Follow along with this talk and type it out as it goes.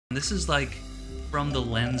This is like from the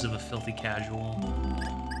lens of a filthy casual.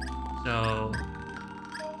 So,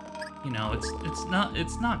 you know,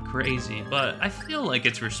 it's not crazy, but I feel like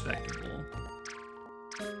it's respectable.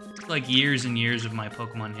 It's like years and years of my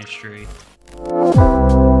Pokemon history.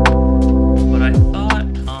 But I thought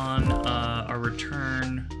on our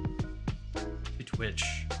return to Twitch,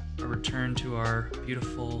 our return to our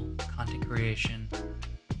beautiful content creation,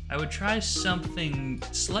 I would try something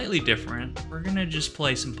slightly different. We're gonna just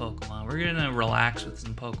play some Pokemon. We're gonna relax with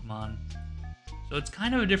some Pokemon. So it's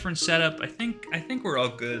kind of a different setup. I think we're all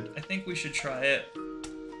good. I think we should try it.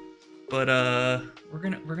 But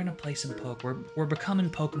we're gonna play some poke. We're becoming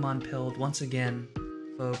Pokemon pilled once again,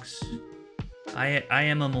 folks. I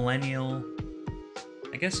am a millennial.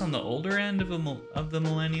 I guess on the older end of the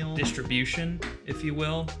millennial distribution, if you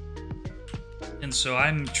will. And so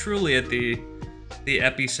I'm truly at the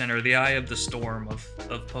epicenter, the eye of the storm of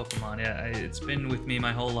Pokemon. Yeah, it's been with me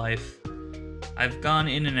my whole life. I've gone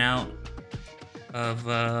in and out of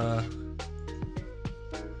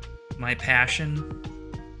my passion,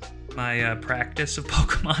 my practice of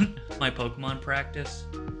Pokemon, my Pokemon practice.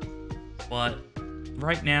 But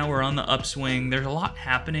right now we're on the upswing. There's a lot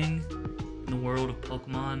happening in the world of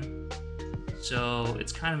Pokemon, so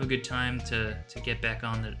it's kind of a good time to get back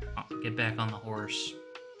on the horse.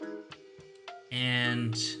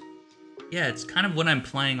 And yeah, it's kind of what I'm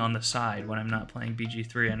playing on the side when I'm not playing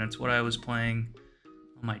BG3, and it's what I was playing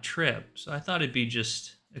on my trip. So I thought it'd be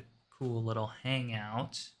just a cool little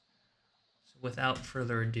hangout. So without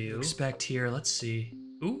further ado, expect here, let's see.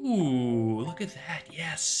 Ooh, look at that.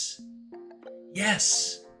 Yes.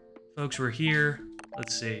 Yes. Folks, we're here.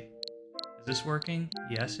 Let's see. Is this working?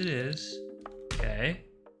 Yes, it is. Okay.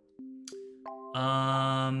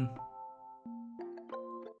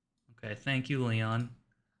 Okay, thank you, Leon.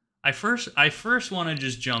 I first want to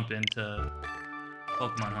just jump into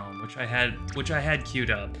Pokemon Home, which I had queued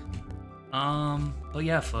up. But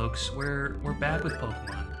yeah, folks, we're back with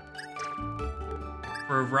Pokemon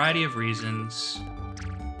for a variety of reasons.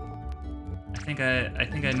 I think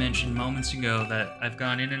I mentioned moments ago that I've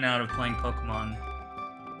gone in and out of playing Pokemon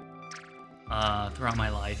throughout my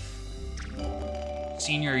life.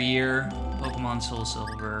 Senior year, Pokemon Soul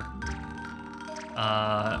Silver.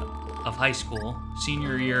 Of high school,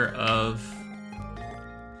 senior year of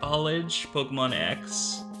college, Pokemon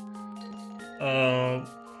X. A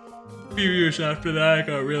few years after that, I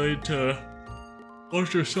got really into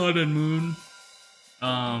Ultra Sun and Moon.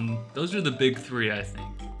 Those are the big three, I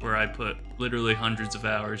think, where I put literally hundreds of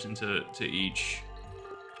hours into each.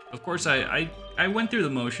 Of course, I went through the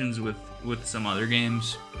motions with some other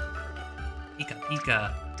games. Pika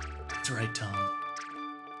Pika. That's right, Tom.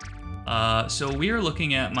 So we are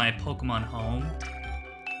looking at my Pokemon Home.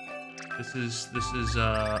 This is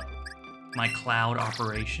my cloud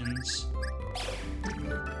operations.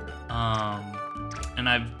 And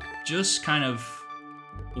I've just kind of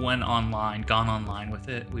gone online with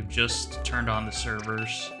it. We've just turned on the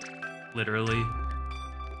servers, literally.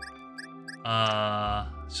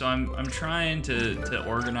 So I'm trying to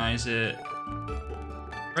organize it.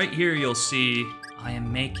 Right here you'll see I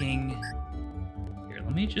am making.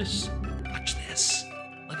 Let me just watch this.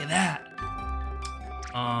 Look at that.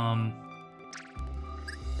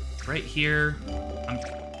 Right here, I'm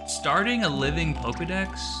starting a living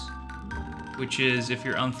Pokedex, which is, if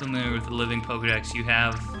you're unfamiliar with the living Pokedex, you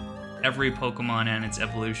have every Pokemon and its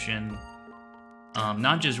evolution,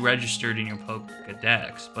 not just registered in your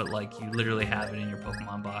Pokedex, but like you literally have it in your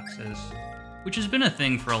Pokemon boxes, which has been a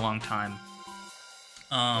thing for a long time.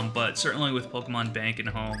 But certainly with Pokemon Bank and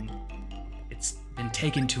Home, it's been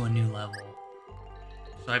taken to a new level.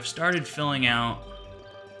 So I've started filling out,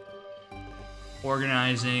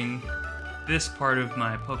 organizing this part of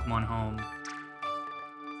my Pokemon Home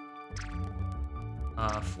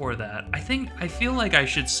for that. I feel like I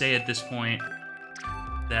should say at this point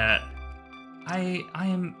that I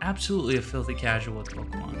am absolutely a filthy casual with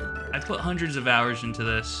Pokemon. I put hundreds of hours into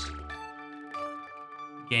this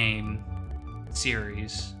game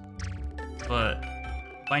series, but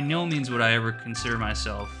by no means would I ever consider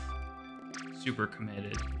myself super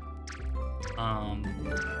committed.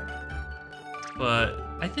 But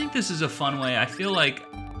I think this is a fun way. I feel like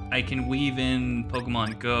I can weave in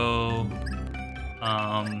Pokemon Go.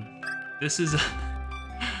 This is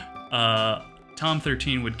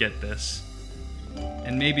Tom13 would get this,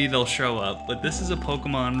 and maybe they'll show up. But this is a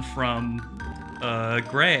Pokemon from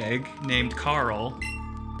Greg named Carl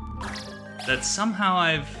that somehow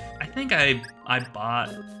I think I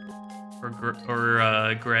bought, or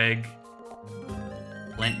Greg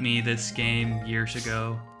lent me this game years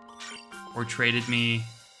ago, or traded me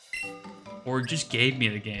or just gave me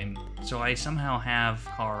the game. So I somehow have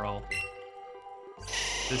Carl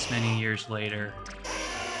this many years later.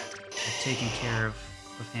 I've taken care of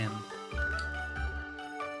him.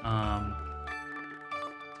 Tom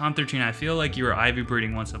 13, I feel like you were Ivy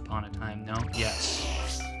breeding once upon a time. No? Yes.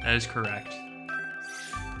 That is correct.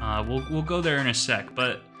 We'll go there in a sec,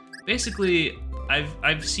 but basically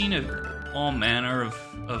I've seen all manner of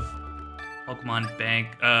Pokemon Bank,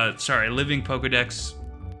 living Pokedex,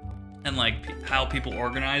 and like how people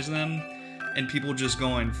organize them, and people just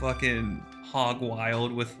going fucking hog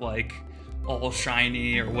wild with like all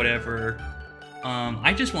shiny or whatever.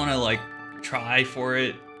 I just want to like try for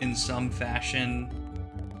it in some fashion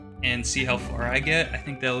and see how far I get. I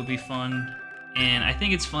think that would be fun, and I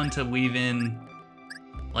think it's fun to weave in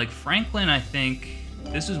like Franklin. I think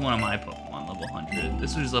this is one of my Pokemon level 100.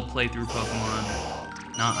 This was a playthrough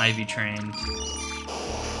Pokemon, not Ivy trained.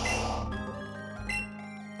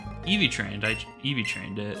 Eevee trained. I Eevee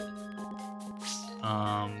trained it.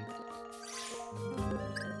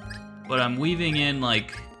 But I'm weaving in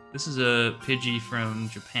like, this is a Pidgey from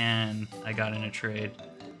Japan I got in a trade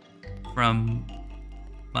from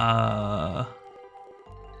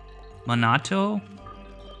Monato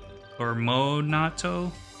or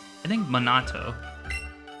Monato. I think Monato.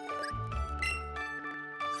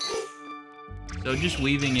 So just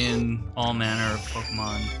weaving in all manner of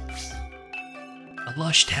Pokemon. A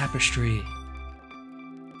lush tapestry.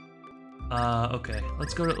 Okay,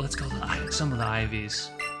 let's go to some of the Ivies.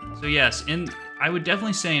 So yes, I would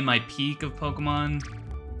definitely say in my peak of Pokemon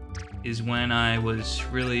is when I was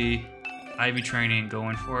really Ivy training and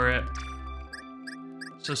going for it.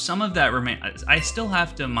 So some of that remains. I still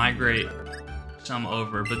have to migrate some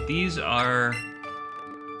over, but these are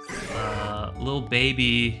little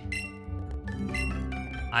baby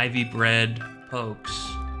Ivy bred pokes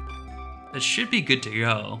that should be good to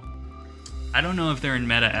go. I don't know if they're in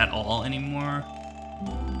meta at all anymore,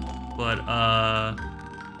 but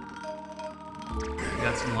we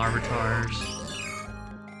got some Larvitars.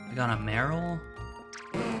 I got a Marill.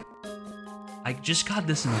 I just got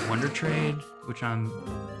this in a Wonder Trade, which I'm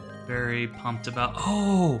very pumped about.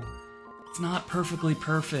 Oh, it's not perfectly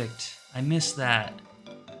perfect. I missed that.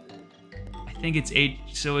 I think it's 8,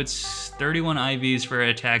 so it's 31 IVs for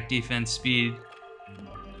attack, defense, speed,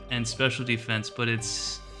 and special defense, but I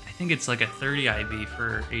think it's like a 30 IV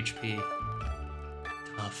for HP.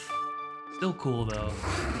 Tough. Still cool though.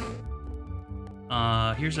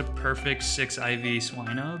 Here's a perfect 6 IV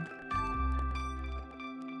Swinub.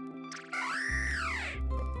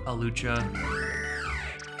 Palucha.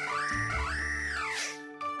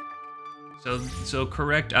 So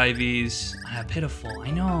correct IVs. Pitiful,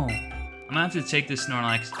 I know. I'm gonna have to take this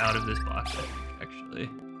Snorlax out of this box, actually.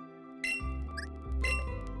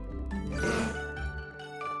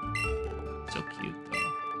 So cute,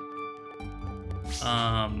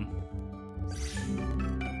 though.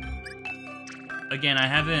 Again, I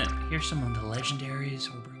haven't... Here's some of the legendaries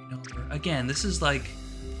we're bringing over. Again, this is like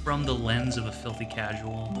from the lens of a filthy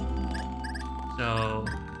casual. So,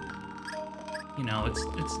 you know,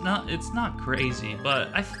 it's not crazy, but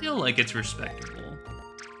I feel like it's respectable.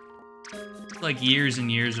 It's like years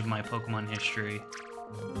and years of my Pokemon history.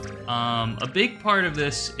 A big part of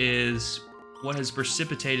this is what has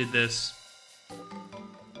precipitated this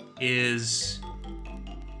is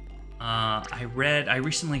I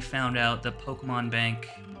recently found out the Pokémon Bank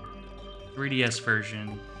 3DS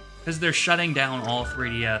version, because they're shutting down all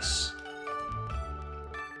 3DS.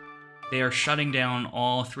 They are shutting down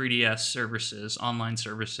all 3DS services, online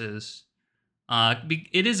services.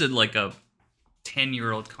 It is like a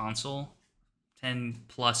 10-year-old console,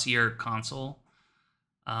 10+ year console.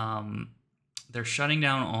 They're shutting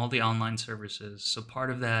down all the online services, so part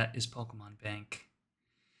of that is Pokemon Bank.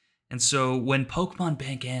 And so when Pokemon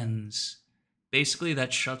Bank ends, basically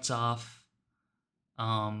that shuts off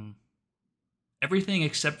everything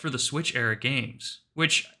except for the Switch era games,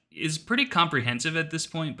 which is pretty comprehensive at this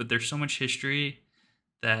point, but there's so much history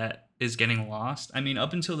that is getting lost. I mean,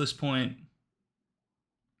 up until this point,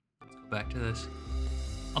 let's go back to this.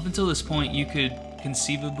 Up until this point, you could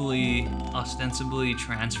conceivably, ostensibly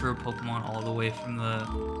transfer Pokemon all the way from the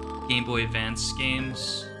Game Boy Advance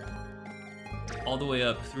games all the way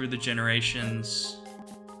up through the generations,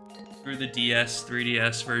 through the DS,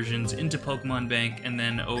 3DS versions, into Pokemon Bank, and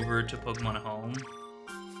then over to Pokemon Home.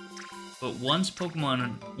 But once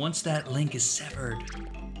that link is severed,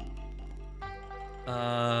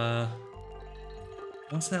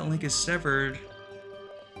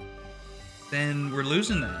 then we're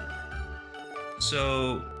losing that.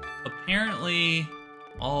 So apparently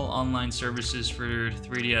all online services for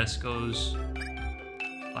 3DS goes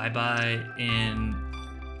bye-bye in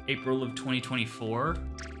April of 2024,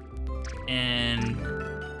 and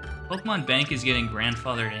Pokemon Bank is getting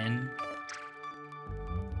grandfathered in.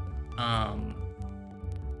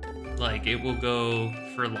 Like, it will go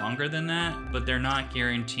for longer than that, but they're not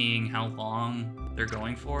guaranteeing how long they're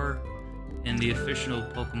going for. And the official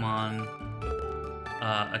Pokemon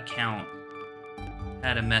account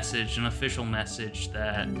had a message, an official message,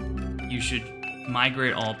 that you should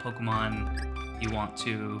migrate all Pokemon you want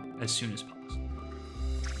to as soon as possible.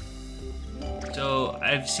 So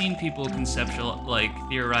I've seen people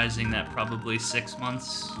theorizing that probably 6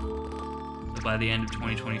 months, so by the end of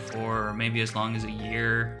 2024, or maybe as long as a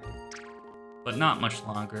year, but not much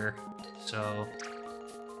longer. So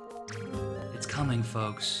it's coming,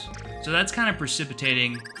 folks. So that's kind of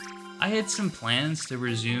precipitating. I had some plans to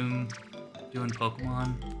resume doing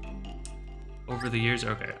Pokemon over the years.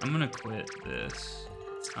 Okay, I'm gonna quit this.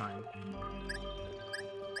 It's time.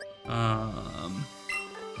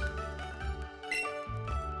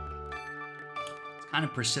 It's kind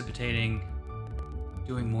of precipitating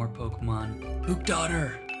doing more Pokemon. Hook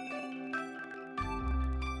Daughter!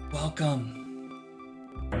 Welcome.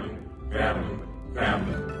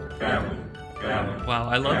 Wow,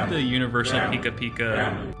 I love the universal Pika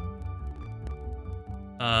Pika.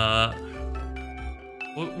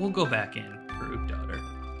 We'll go back in for Ook Daughter.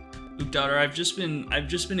 Ook Daughter, I've just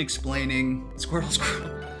been explaining Squirtle.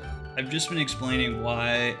 I've just been explaining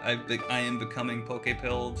why I am becoming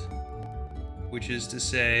Pokepilled, which is to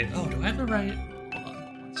say, oh, do I have the right? Hold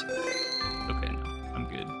on, one second. Okay, no, I'm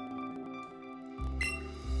good.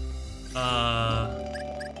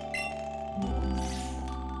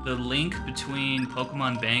 The link between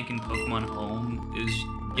Pokemon Bank and Pokemon Home is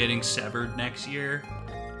getting severed next year,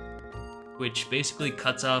 which basically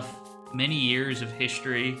cuts off many years of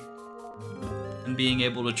history and being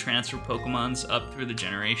able to transfer Pokemons up through the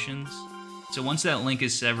generations. So once that link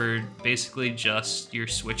is severed, basically just your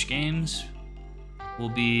Switch games will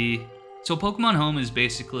be... So Pokemon Home is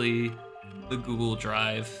basically the Google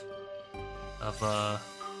Drive of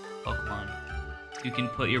Pokemon. You can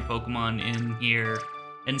put your Pokemon in here.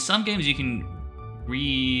 In some games you can or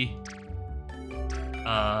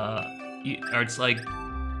it's like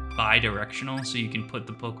bi-directional, so you can put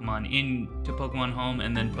the Pokemon into Pokemon Home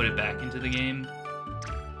and then put it back into the game.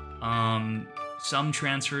 Some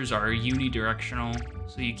transfers are unidirectional,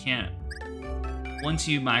 so you can't... Once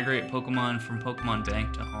you migrate Pokemon from Pokemon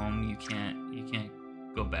Bank to Home, you can't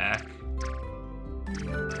go back.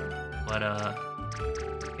 But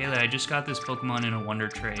Haley, I just got this Pokemon in a Wonder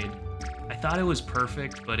Trade. I thought it was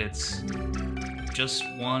perfect, but it's just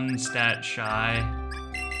one stat shy.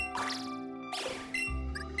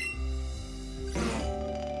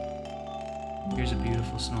 Here's a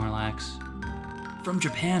beautiful Snorlax. From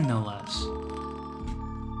Japan, no less.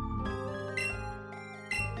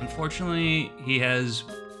 Unfortunately, he has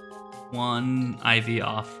one IV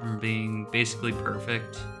off from being basically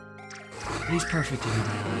perfect. But he's perfect in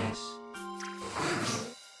my eyes.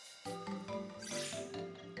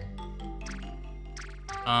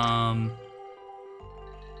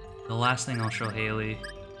 The last thing I'll show Haley,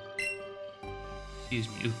 excuse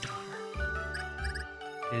me, Ook Daughter,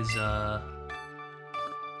 is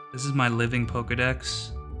this is my living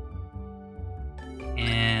Pokedex.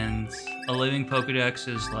 And a living Pokedex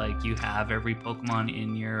is like you have every Pokemon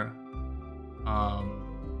in your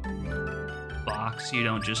box. You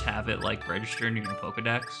don't just have it like registered in your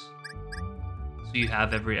Pokedex. So you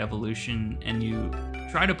have every evolution and you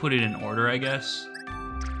try to put it in order, I guess.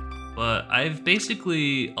 But I've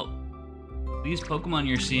basically... These Pokemon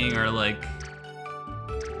you're seeing are like...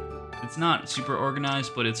 It's not super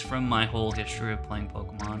organized, but it's from my whole history of playing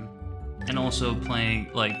Pokemon. And also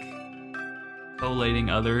playing, like,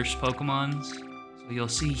 collating others' Pokemons. So you'll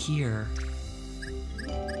see here...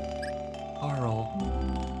 Carl.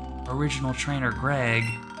 Original trainer Greg.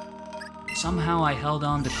 Somehow I held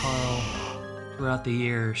on to Carl throughout the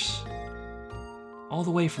years. All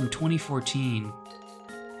the way from 2014.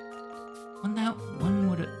 When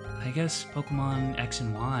would it... I guess Pokemon X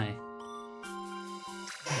and Y.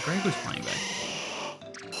 Oh, Greg was playing back.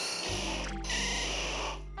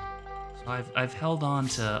 So I've held on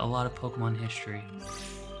to a lot of Pokemon history.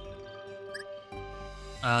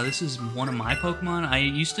 This is one of my Pokemon. I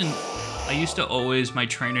used to always... My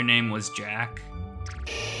trainer name was Jack.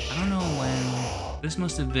 I don't know when... This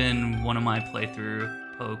must have been one of my playthrough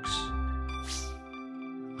pokes.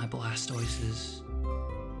 My Blastoises.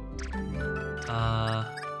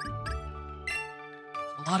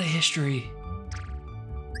 A lot of history.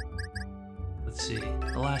 Let's see.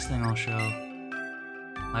 The last thing I'll show.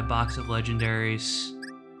 My box of legendaries.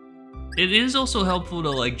 It is also helpful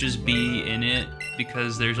to like just be in it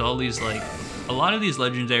because there's all these like a lot of these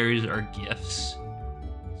legendaries are gifts.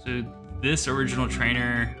 So this original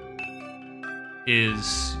trainer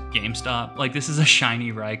is GameStop. Like this is a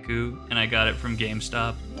shiny Raikou and I got it from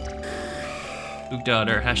GameStop.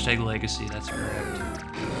 Oogdaughter, hashtag legacy, that's correct.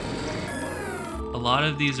 A lot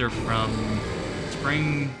of these are from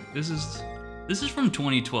spring. This is from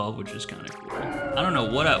 2012, which is kind of cool. I don't know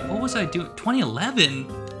what was I doing? 2011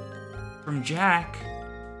 from Jack.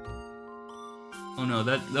 Oh no,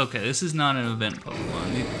 okay. This is not an event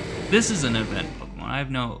Pokemon. This is an event Pokemon. I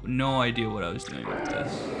have no idea what I was doing with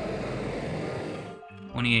this.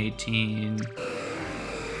 2018.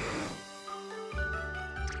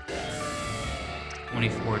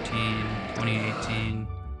 2014, 2018,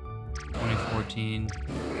 2014,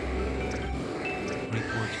 2014,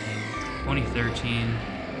 2013,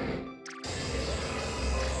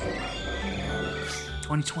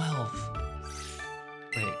 2012.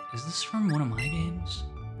 Wait, is this from one of my games?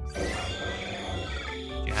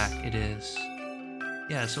 Jack, it is.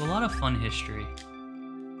 Yeah, so a lot of fun history.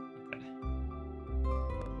 Okay.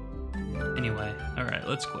 Anyway, alright,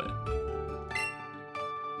 let's quit.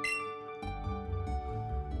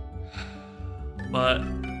 But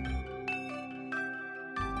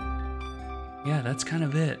yeah, that's kind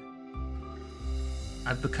of it.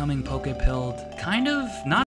 I'm becoming Poke-pilled, kind of, not